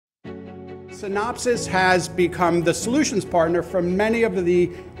Synopsys has become the solutions partner for many of the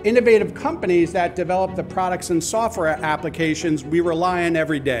innovative companies that develop the products and software applications we rely on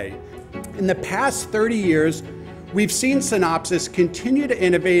every day. In the past 30 years, we've seen Synopsys continue to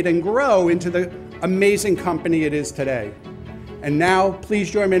innovate and grow into the amazing company it is today. And now,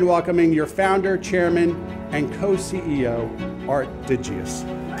 please join me in welcoming your founder, chairman, and co-CEO, Aart de Geus.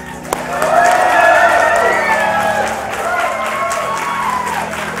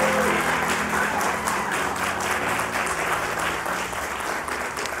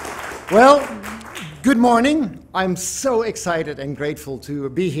 Well, good morning. I'm so excited and grateful to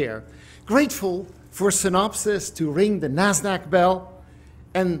be here. Grateful for Synopsys to ring the Nasdaq bell,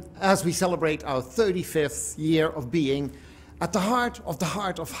 and as we celebrate our 35th year of being at the heart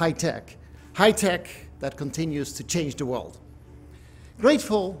of high tech that continues to change the world.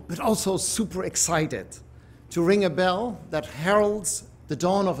 Grateful, but also super excited to ring a bell that heralds the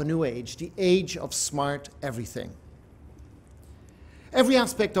dawn of a new age, the age of smart everything. Every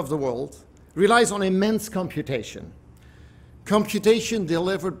aspect of the world relies on immense computation. Computation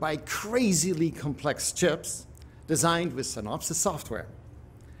delivered by crazily complex chips designed with Synopsys software.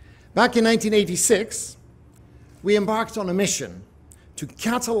 Back in 1986, we embarked on a mission to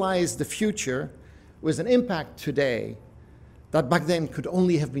catalyze the future with an impact today that back then could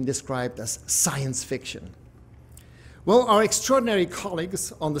only have been described as science fiction. Well, our extraordinary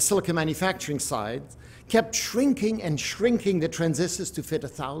colleagues on the silicon manufacturing side kept shrinking and shrinking the transistors to fit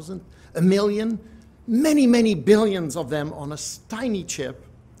 1,000, 1,000,000, many billions of them on a tiny chip,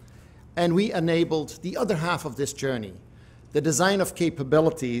 and we enabled the other half of this journey, the design of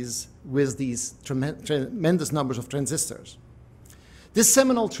capabilities with these tremendous numbers of transistors. This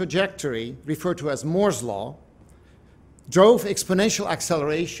seminal trajectory, referred to as Moore's Law, drove exponential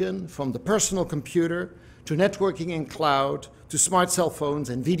acceleration from the personal computer to networking and cloud, to smart cell phones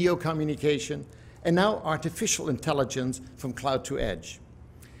and video communication, and now artificial intelligence from cloud to edge.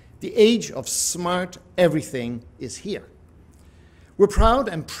 The age of smart everything is here. We're proud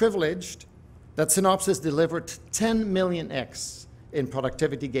and privileged that Synopsys delivered 10 million X in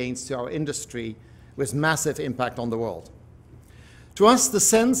productivity gains to our industry with massive impact on the world. To us, the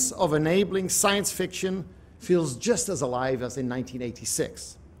sense of enabling science fiction feels just as alive as in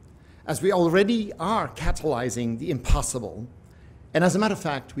 1986, as we already are catalyzing the impossible. And as a matter of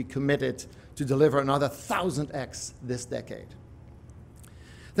fact, we committed to deliver another 1,000x this decade.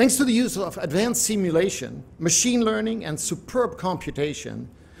 Thanks to the use of advanced simulation, machine learning, and superb computation,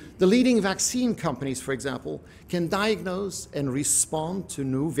 the leading vaccine companies, for example, can diagnose and respond to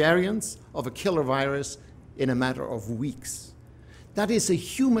new variants of a killer virus in a matter of weeks. That is a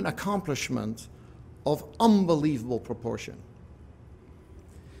human accomplishment of unbelievable proportion.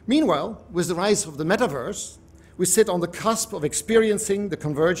 Meanwhile, with the rise of the metaverse, we sit on the cusp of experiencing the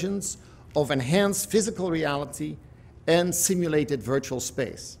convergence of enhanced physical reality and simulated virtual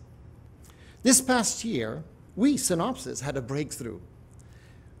space. This past year, we, Synopsys, had a breakthrough.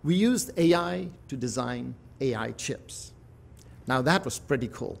 We used AI to design AI chips. Now that was pretty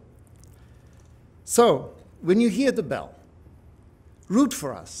cool. So, when you hear the bell, root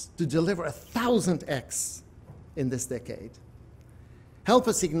for us to deliver 1,000x in this decade. Help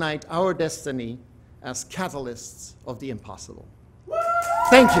us ignite our destiny as catalysts of the impossible.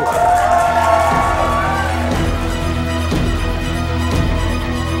 Thank you.